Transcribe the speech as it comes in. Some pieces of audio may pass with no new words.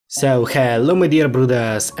So hello my dear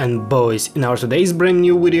brothers and boys, in our today's brand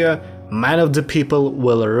new video, man of the people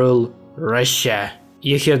will rule Russia.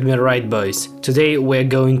 You heard me right, boys. Today we're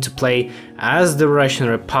going to play as the Russian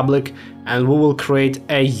Republic and we will create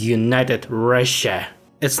a united Russia.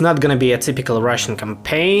 It's not gonna be a typical Russian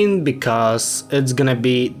campaign because it's gonna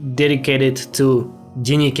be dedicated to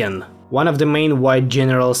Denikin, one of the main white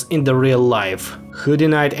generals in the real life, who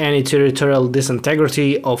denied any territorial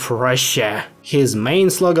disintegrity of Russia. His main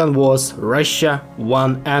slogan was Russia,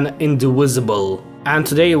 one and indivisible. And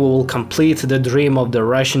today we will complete the dream of the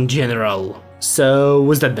Russian general. So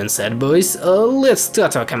with that being said, boys, let's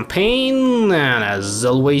start our campaign, and as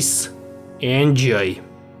always, enjoy.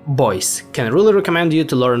 Boys, can really recommend you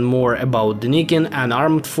to learn more about Denikin and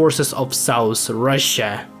armed forces of South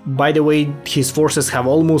Russia. By the way, his forces have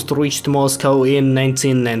almost reached Moscow in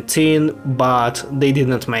 1919, but they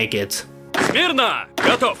didn't make it. Смирно!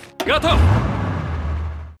 Готов! Готов!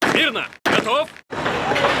 Смирно! Готов!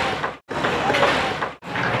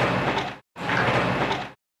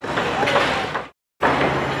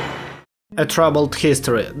 A troubled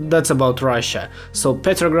history, that's about Russia. So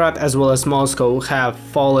Petrograd as well as Moscow have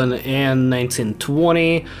fallen in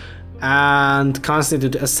 1920, and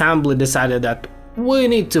Constituent Assembly decided that we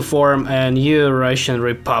need to form a new Russian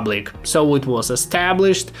Republic. So it was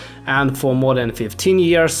established, and for more than 15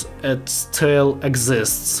 years it still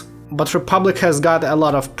exists. But Republic has got a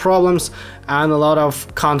lot of problems and a lot of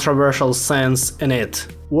controversial scenes in it.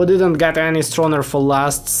 We didn't get any stronger for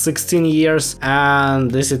last 16 years, and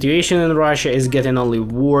the situation in Russia is getting only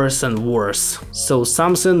worse and worse. So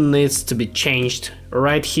something needs to be changed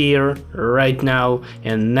right here, right now,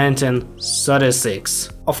 in 1936.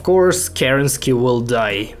 Of course, Kerensky will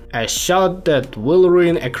die, a shot that will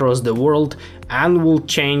ruin across the world and will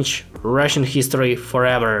change Russian history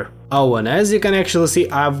forever. Oh, and as you can actually see,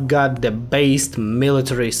 I've got the based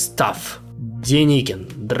military stuff.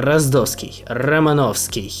 Denikin, Drozdovsky,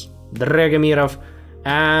 Romanovsky, Dragomirov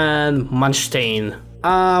and Manstein.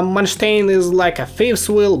 Manstein is like a fifth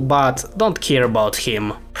wheel, but don't care about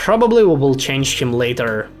him. Probably we will change him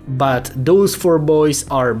later, but those four boys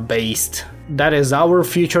are based. That is our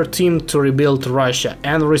future team to rebuild Russia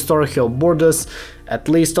and restore her borders at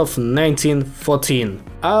least of 1914.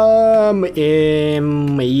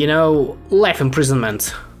 You know, life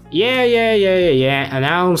imprisonment. Yeah,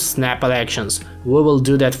 announce snap elections. We will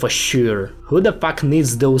do that for sure. Who the fuck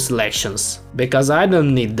needs those elections? Because I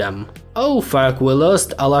don't need them. Oh fuck, we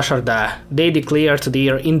lost Alasharda. They declared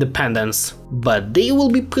their independence. But they will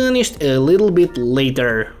be punished a little bit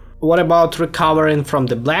later. What about recovering from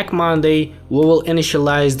the Black Monday? We will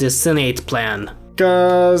initialize the Senate plan.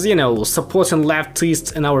 Cause, you know, supporting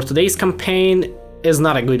leftists in our today's campaign is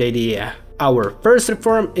not a good idea. Our first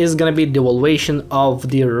reform is gonna be devaluation of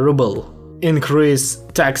the ruble. Increase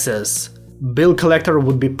taxes. Bill collector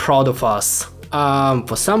would be proud of us.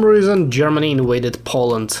 For some reason Germany invaded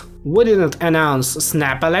Poland. We didn't announce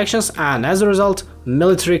snap elections and as a result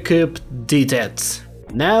military coup did it.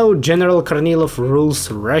 Now General Kornilov rules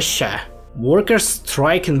Russia. Workers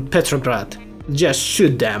strike in Petrograd. Just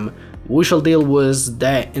shoot them. We shall deal with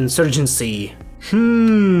the insurgency.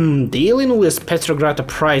 Dealing with Petrograd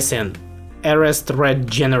uprising. Arrest red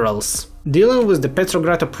generals. Dealing with the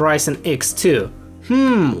Petrograd uprising X2.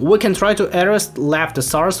 We can try to arrest left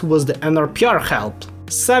SARS with the NRPR help.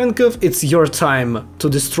 Savinkov, it's your time to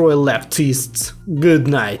destroy leftists. Good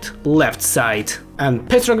night, left side. And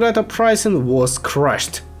Petrograd uprising was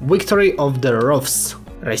crushed. Victory of the Rovs.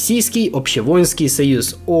 Российский общевоинский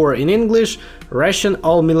союз, or in English, Russian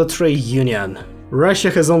All-Military Union. Russia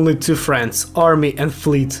has only two friends, army and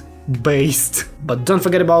fleet. Based. But don't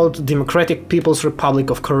forget about Democratic People's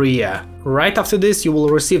Republic of Korea. Right after this you will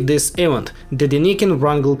receive this event, the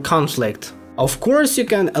Denikin-Wrangel conflict. Of course you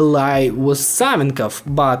can ally with Savinkov,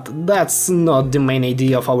 but that's not the main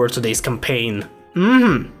idea of our today's campaign.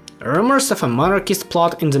 Rumors of a monarchist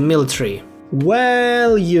plot in the military.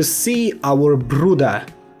 Well, you see, our Bruda,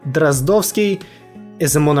 Drozdovsky,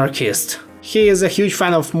 is a monarchist. He is a huge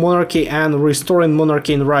fan of monarchy and restoring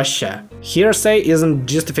monarchy in Russia. Hearsay isn't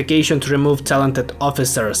justification to remove talented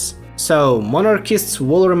officers. So monarchists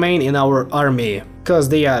will remain in our army, cause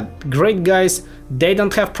they are great guys, they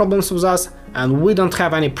don't have problems with us, and we don't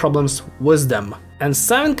have any problems with them. And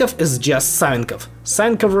Savinkov is just Savinkov.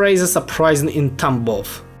 Savinkov raises uprising in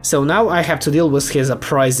Tambov. So now I have to deal with his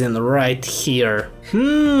uprising right here.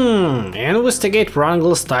 Investigate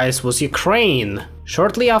Wrangel's ties with Ukraine.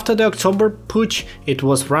 Shortly after the October Putsch, it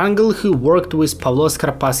was Wrangel who worked with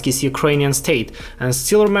Pavlo-Skarpatskiy's Ukrainian state and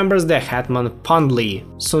still remembers the hetman fondly.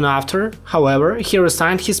 Soon after, however, he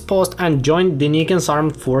resigned his post and joined Denikin's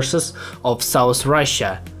armed forces of South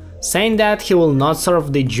Russia. saying that he will not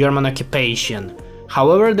serve the German occupation.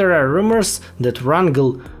 However, there are rumors that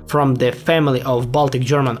Wrangel, from the family of Baltic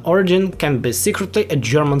German origin, can be secretly a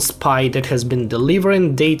German spy that has been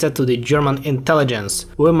delivering data to the German intelligence.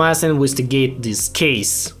 We must investigate this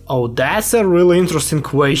case. Oh, that's a really interesting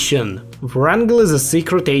question. Wrangel is a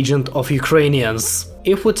secret agent of Ukrainians.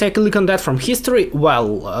 If we take a look on that from history,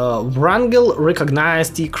 well, Wrangel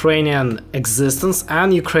recognized Ukrainian existence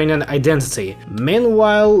and Ukrainian identity.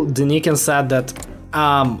 Meanwhile, Denikin said that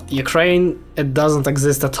Ukraine, it doesn't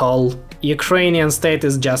exist at all. Ukrainian state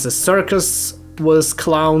is just a circus with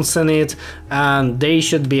clowns in it, and they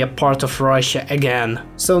should be a part of Russia again.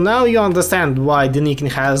 So now you understand why Denikin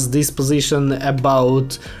has this position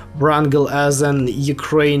about Wrangel as an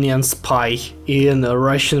Ukrainian spy in a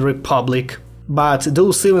Russian Republic. But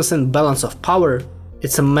those events in balance of power,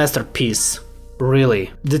 it's a masterpiece.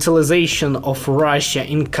 Really. Detailization of Russia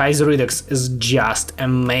in Kaiserredux is just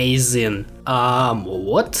amazing.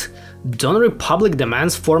 What? Don Republic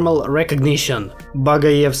demands formal recognition.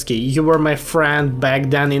 Bagaevsky, you were my friend back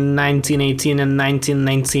then in 1918 and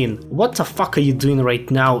 1919. What the fuck are you doing right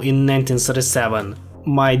now in 1937?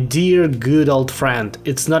 My dear good old friend,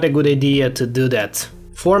 it's not a good idea to do that.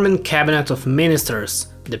 Forming cabinet of ministers.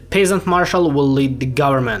 The peasant marshal will lead the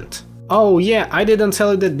government. Oh yeah, I didn't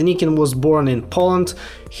tell you that Denikin was born in Poland.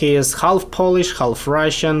 He is half Polish, half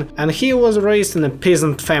Russian, and he was raised in a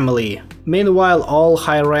peasant family. Meanwhile, all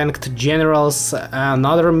high-ranked generals and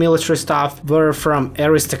other military staff were from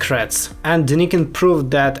aristocrats, and Denikin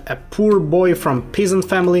proved that a poor boy from peasant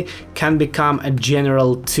family can become a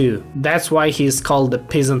general too. That's why he is called the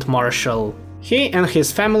peasant marshal. He and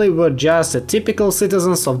his family were just the typical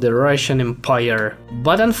citizens of the Russian Empire.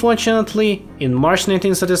 But unfortunately, in March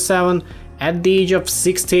 1937, at the age of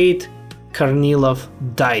 68, Kornilov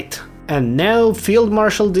died. And now Field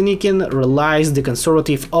Marshal Denikin realized the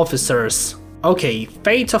conservative officers. Okay,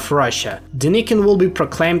 fate of Russia. Denikin will be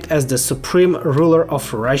proclaimed as the supreme ruler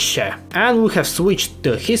of Russia. And we have switched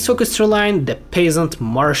to his focus line, the peasant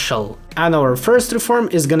marshal. And our first reform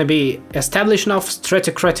is gonna be establishment of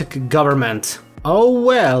stratocratic government. Oh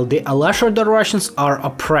well, the Alashorda Russians are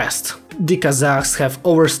oppressed. The Kazakhs have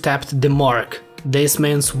overstepped the mark. This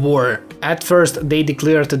means war. At first they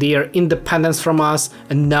declared their independence from us,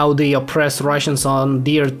 and now they oppress Russians on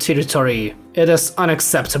their territory. It is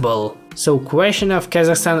unacceptable. So question of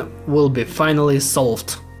Kazakhstan will be finally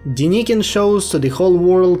solved. Denikin shows to the whole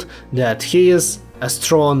world that he is a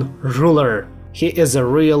strong ruler. He is a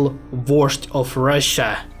real vozhd of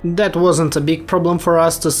Russia. That wasn't a big problem for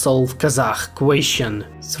us to solve Kazakh question.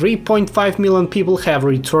 3.5 million people have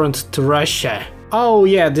returned to Russia. Oh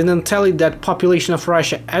yeah, didn't tell you that population of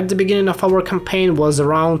Russia at the beginning of our campaign was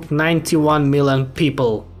around 91 million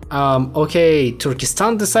people. Okay,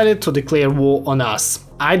 Turkestan decided to declare war on us.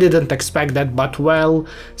 I didn't expect that, but well,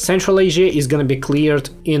 Central Asia is gonna be cleared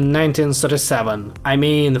in 1937. I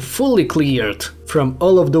mean, fully cleared from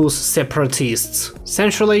all of those separatists.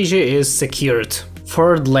 Central Asia is secured.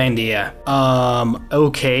 Fordlandia.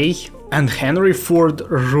 Okay. And Henry Ford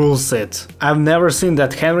rules it. I've never seen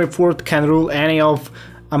that Henry Ford can rule any of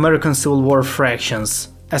American Civil War fractions,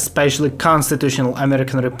 especially Constitutional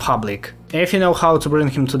American Republic. If you know how to bring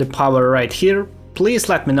him to the power right here, please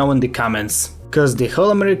let me know in the comments. Cause the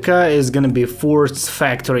whole America is gonna be Ford's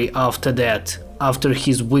factory after that, after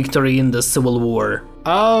his victory in the Civil War.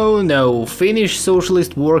 Oh no, Finnish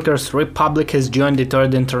Socialist Workers' Republic has joined the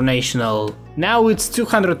Third International. Now it's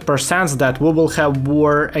 200% that we will have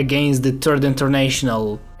war against the Third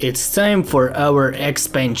International. It's time for our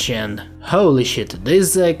expansion. Holy shit,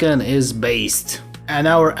 this icon is based. And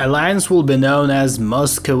our alliance will be known as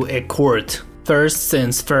Moscow Accord. First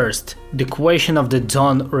things first, the question of the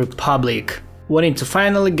Don Republic. We need to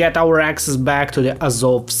finally get our access back to the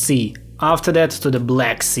Azov Sea, after that to the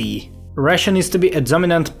Black Sea. Russia needs to be a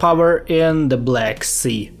dominant power in the Black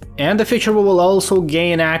Sea. In the future we will also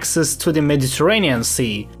gain access to the Mediterranean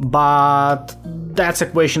Sea, but that's a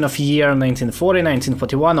question of year 1940,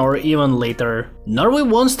 1941 or even later. Norway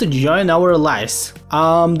wants to join our allies.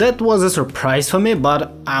 That was a surprise for me,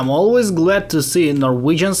 but I'm always glad to see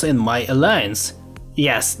Norwegians in my alliance.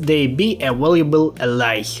 Yes, they be a valuable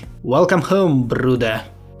ally. Welcome home, Bruda.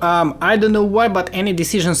 I don't know why, but any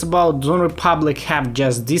decisions about Don Republic have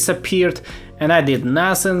just disappeared and I did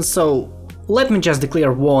nothing, so let me just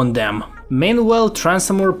declare war on them. Meanwhile,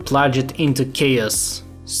 Transamur plunged into chaos.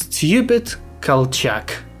 Stupid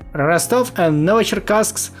Kolchak. Rostov and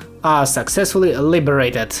Novocherkassk are successfully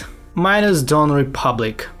liberated, minus Don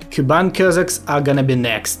Republic. Kuban Cossacks are gonna be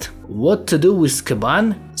next. What to do with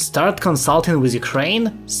Kuban? Start consulting with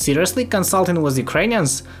Ukraine? Seriously consulting with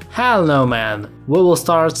Ukrainians? Hell no, man. We will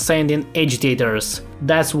start sending agitators.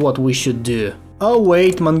 That's what we should do. Oh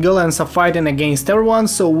wait, Mongolians are fighting against everyone,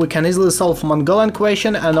 so we can easily solve Mongolian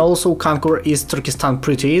question and also conquer East Turkestan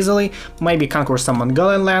pretty easily, maybe conquer some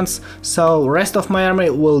Mongolian lands, so rest of my army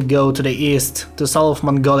will go to the east to solve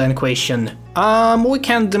Mongolian question. We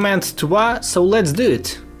can't demand Tuva, so let's do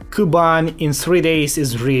it. Kuban in 3 days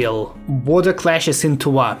is real. Border clashes in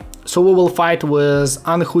Tuva, so we will fight with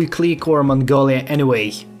Anhui Klik or Mongolia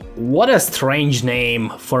anyway. What a strange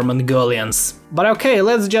name for Mongolians. But okay,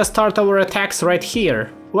 let's just start our attacks right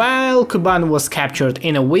here. Well, Kuban was captured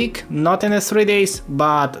in a week, not in 3 days,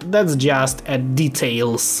 but that's just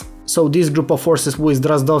details. So this group of forces with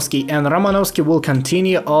Drozdovsky and Romanovsky will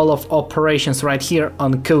continue all of operations right here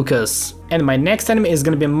on Caucasus. And my next enemy is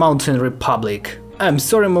gonna be Mountain Republic. I'm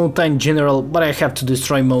sorry, Mountain General, but I have to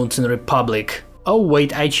destroy Mountain Republic. Oh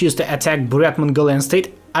wait, I choose to attack Buryat Mongolian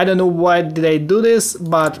state. I don't know why did I do this,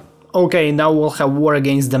 but okay, now we'll have war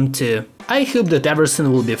against them too. I hope that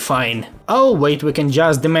everything will be fine. Oh wait, we can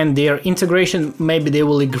just demand their integration, maybe they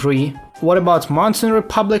will agree. What about Mountain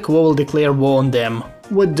Republic? We will declare war on them.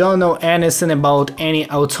 We don't know anything about any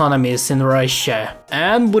autonomies in Russia.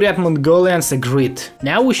 And Buryat Mongolians agreed.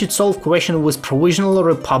 Now we should solve question with Provisional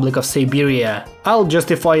Republic of Siberia. I'll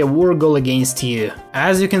justify a war goal against you.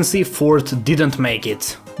 As you can see, Fort didn't make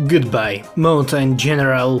it. Goodbye, Mountain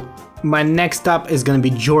General. My next stop is gonna be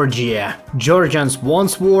Georgia. Georgians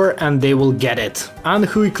want war and they will get it.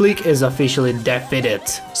 Anhui Klik is officially defeated.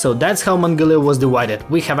 So that's how Mongolia was divided.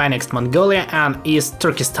 We have annexed Mongolia and East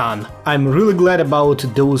Turkestan. I'm really glad about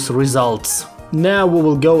those results. Now we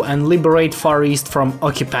will go and liberate Far East from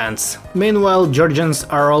occupants. Meanwhile, Georgians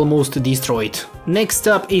are almost destroyed. Next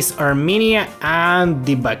up is Armenia and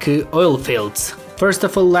the Baku oil fields. First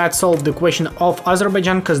of all, let's solve the question of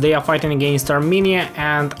Azerbaijan, because they are fighting against Armenia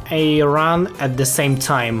and Iran at the same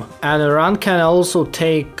time. And Iran can also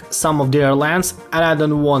take some of their lands, and I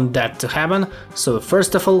don't want that to happen. So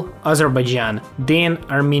first of all, Azerbaijan, then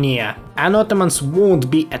Armenia. And Ottomans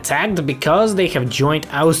won't be attacked because they have joined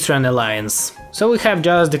Austrian alliance. So we have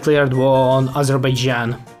just declared war on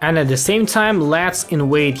Azerbaijan. And at the same time, let's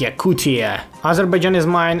invade Yakutia. Azerbaijan is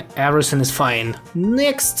mine, everything is fine.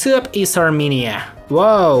 Next up is Armenia.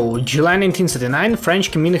 Wow, July 1939,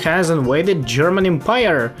 French community has invaded German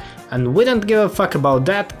Empire. And we don't give a fuck about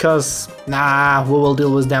that, cause nah, we will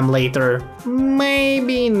deal with them later.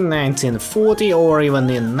 Maybe in 1940 or even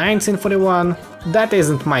in 1941. That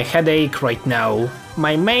isn't my headache right now.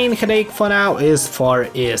 My main headache for now is Far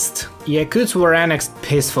East. Yakuts were annexed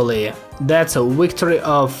peacefully. That's a victory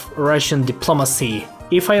of Russian diplomacy.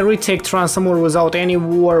 If I retake Trans-Amur without any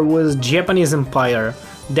war with Japanese Empire,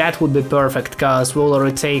 that would be perfect, cause we'll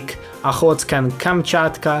retake Okhotsk and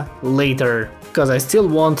Kamchatka later. Cause I still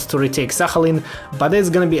want to retake Sakhalin, but it's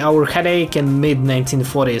gonna be our headache in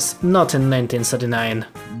mid-1940s, not in 1939.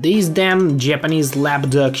 These damn Japanese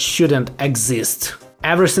lapdogs shouldn't exist.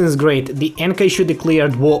 Everything's great, the Enkaishu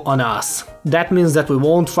declared war on us. That means that we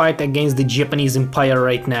won't fight against the Japanese Empire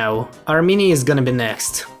right now. Armenia is gonna be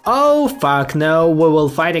next. Oh fuck no, we will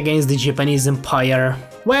fight against the Japanese Empire.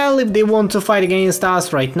 Well, if they want to fight against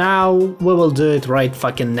us right now, we will do it right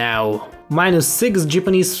fucking now. -6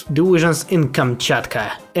 Japanese divisions in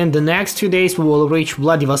Kamchatka. In the next 2 days we will reach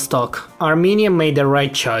Vladivostok. Armenia made the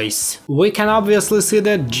right choice. We can obviously see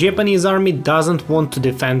that Japanese army doesn't want to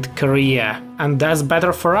defend Korea. And that's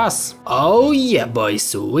better for us. Oh yeah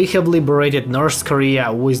boys, we have liberated North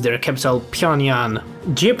Korea with their capital Pyongyang.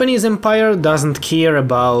 Japanese Empire doesn't care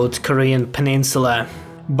about Korean peninsula.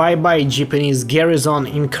 Bye bye Japanese garrison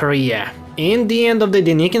in Korea. In the end of the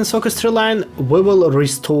Denikin-Sokostry line, we will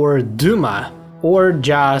restore Duma, or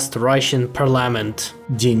just Russian parliament.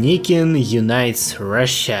 Denikin unites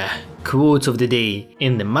Russia. Quote of the day: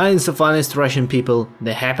 in the minds of honest Russian people,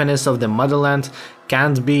 the happiness of the motherland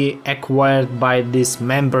can't be acquired by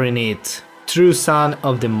dismembering it. True son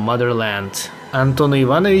of the motherland. Антону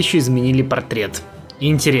Ивановичу изменили портрет.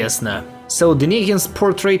 Интересно. So Denikin's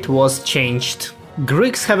portrait was changed.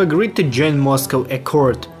 Greeks have agreed to join Moscow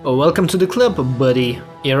Accord. Welcome to the club, buddy.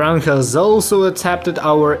 Iran has also accepted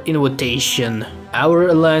our invitation. Our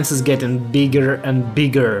alliance is getting bigger and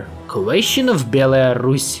bigger. Question of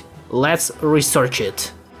Belarus. Let's research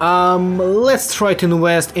it. Let's try to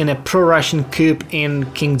invest in a pro-Russian coup in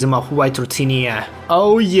Kingdom of White Ruthenia.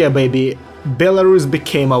 Oh yeah, baby. Belarus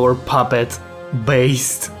became our puppet.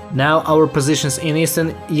 Based. Now our positions in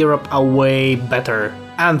Eastern Europe are way better.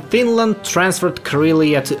 And Finland transferred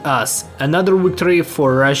Karelia to us, another victory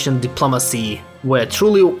for Russian diplomacy. We're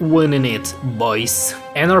truly winning it, boys.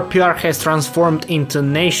 NRPR has transformed into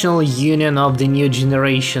National Union of the New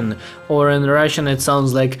Generation, or in Russian it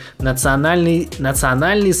sounds like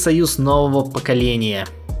Национальный союз нового поколения.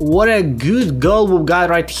 What a good goal we've got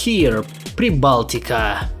right here,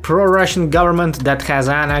 Pribaltica. Pro-Russian government that has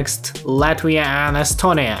annexed Latvia and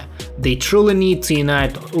Estonia. They truly need to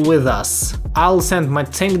unite with us. I'll send my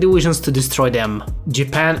tank divisions to destroy them.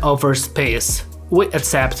 Japan offers peace. We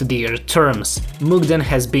accept their terms. Mukden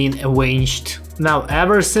has been avenged. Now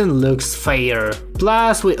everything looks fair.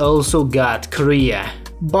 Plus we also got Korea.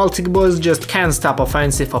 Baltic boys just can't stop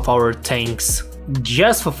offensive of our tanks.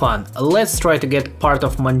 Just for fun, let's try to get part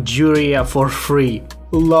of Manchuria for free.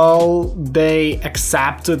 Lol, they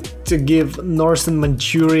accepted to give Northern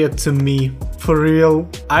Manchuria to me. For real?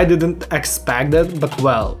 I didn't expect that, but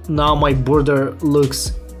well, now my border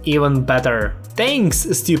looks even better. Thanks,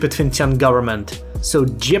 stupid Fintian government. So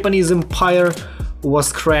Japanese Empire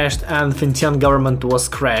was crashed and Fintian government was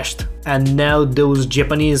crashed. And now those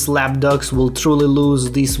Japanese lapdogs will truly lose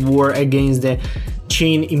this war against the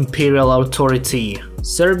Qing Imperial Authority.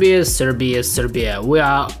 Serbia, Serbia, Serbia, we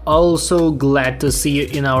are also glad to see you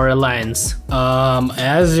in our alliance.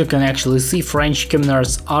 As you can actually see, French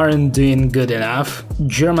commoners aren't doing good enough.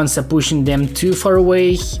 Germans are pushing them too far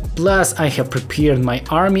away. Plus I have prepared my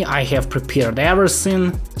army, I have prepared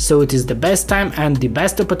everything. So it is the best time and the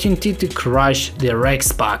best opportunity to crush the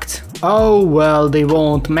Reichspakt. Oh well, they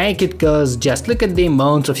won't make it cause just look at the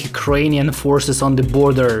amount of Ukrainian forces on the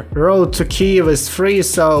border. Road to Kiev is free,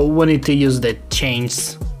 so we need to use the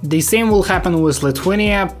chains. The same will happen with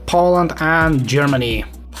Lithuania, Poland and Germany.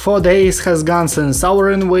 4 days has gone since our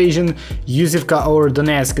invasion. Yuzivka or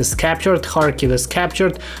Donetsk is captured, Kharkiv is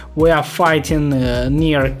captured, we are fighting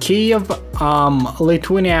near Kiev,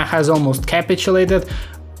 Lithuania has almost capitulated,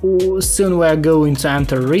 soon we are going to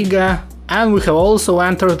enter Riga. And we have also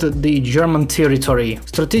entered the German territory.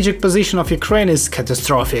 Strategic position of Ukraine is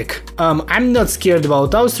catastrophic. I'm not scared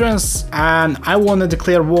about Austrians and I wanna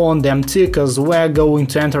declare war on them too, cause we're going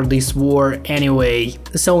to enter this war anyway.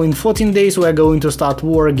 So in 14 days we're going to start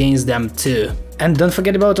war against them too. And don't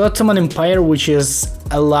forget about Ottoman Empire, which is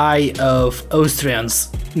ally of Austrians.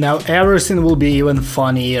 Now everything will be even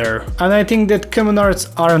funnier. And I think that communards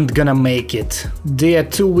aren't gonna make it. They are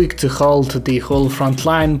too weak to hold the whole front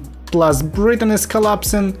line. Plus Britain is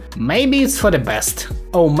collapsing, maybe it's for the best.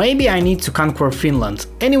 Oh, maybe I need to conquer Finland.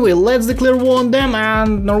 Anyway, let's declare war on them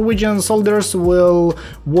and Norwegian soldiers will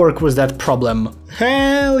work with that problem.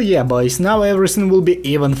 Hell yeah, boys, now everything will be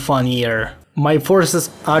even funnier. My forces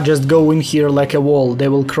are just going here like a wall, they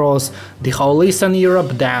will cross the whole Eastern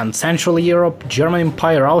Europe, then Central Europe, German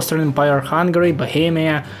Empire, Austrian Empire, Hungary,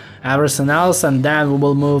 Bohemia, everything else, and then we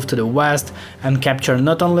will move to the west and capture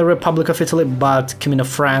not only Republic of Italy but Kingdom of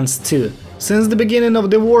France too. Since the beginning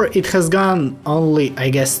of the war it has gone only,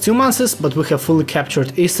 I guess, 2 months, but we have fully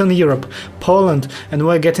captured Eastern Europe, Poland, and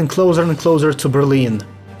we're getting closer and closer to Berlin,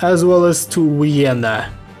 as well as to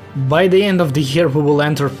Vienna. By the end of the year we will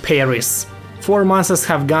enter Paris. 4 months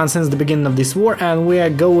have gone since the beginning of this war and we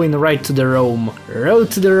are going right to the Rome.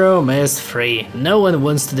 Road to the Rome is free, no one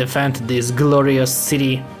wants to defend this glorious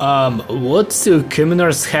city. What, so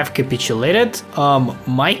commoners have capitulated?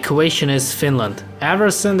 My question is Finland.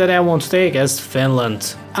 Everything that I want to take is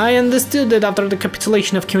Finland. I understood that after the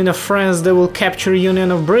capitulation of Kingdom of France they will capture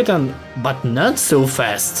Union of Britain, but not so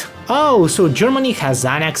fast. Oh, so Germany has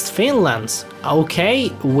annexed Finland.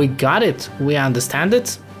 Okay, we got it, we understand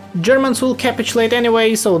it. Germans will capitulate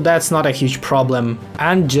anyway, so that's not a huge problem.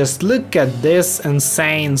 And just look at this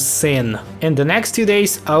insane scene. In the next 2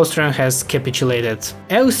 days, Austria has capitulated.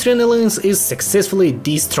 Austrian alliance is successfully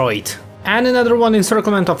destroyed. And another one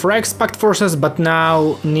encirclement of Reichspakt forces, but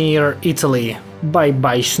now near Italy. Bye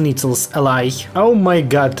bye Schnitzel's ally. Oh my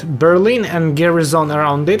god, Berlin and garrison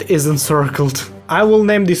around it is encircled. I will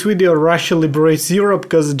name this video Russia Liberates Europe,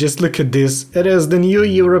 cause just look at this. It is the new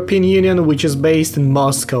European Union which is based in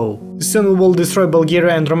Moscow. Soon we will destroy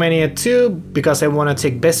Bulgaria and Romania too, because I wanna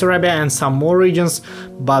take Bessarabia and some more regions,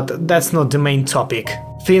 but that's not the main topic.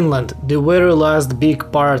 Finland, the very last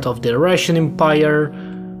big part of the Russian Empire,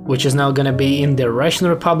 which is now gonna be in the Russian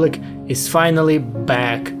Republic, is finally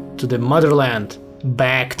back to the motherland,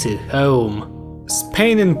 back to home.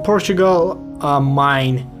 Spain and Portugal are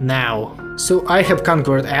mine now. So I have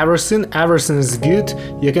conquered everything is good,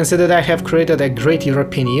 you can see that I have created a great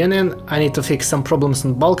European Union, I need to fix some problems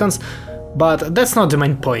in Balkans, but that's not the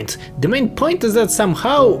main point. The main point is that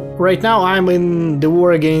somehow right now I'm in the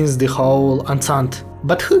war against the whole Entente.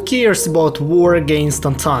 But who cares about war against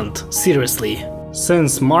Entente? Seriously.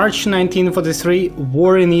 Since March 1943,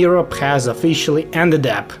 war in Europe has officially ended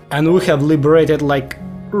up, and we have liberated like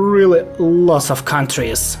really lots of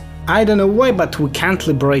countries. I don't know why, but we can't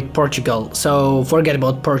liberate Portugal, so forget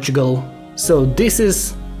about Portugal. So this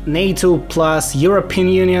is NATO plus European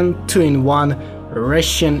Union 2-in-1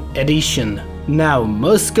 Russian edition. Now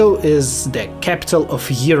Moscow is the capital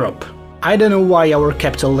of Europe. I don't know why our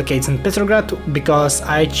capital locates in Petrograd, because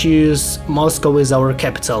I choose Moscow as our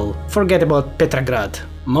capital. Forget about Petrograd.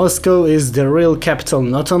 Moscow is the real capital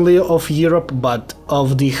not only of Europe, but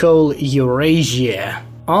of the whole Eurasia.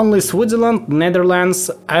 Only Switzerland,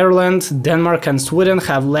 Netherlands, Ireland, Denmark and Sweden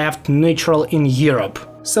have left neutral in Europe.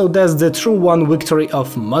 So that's the true one victory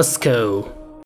of Moscow.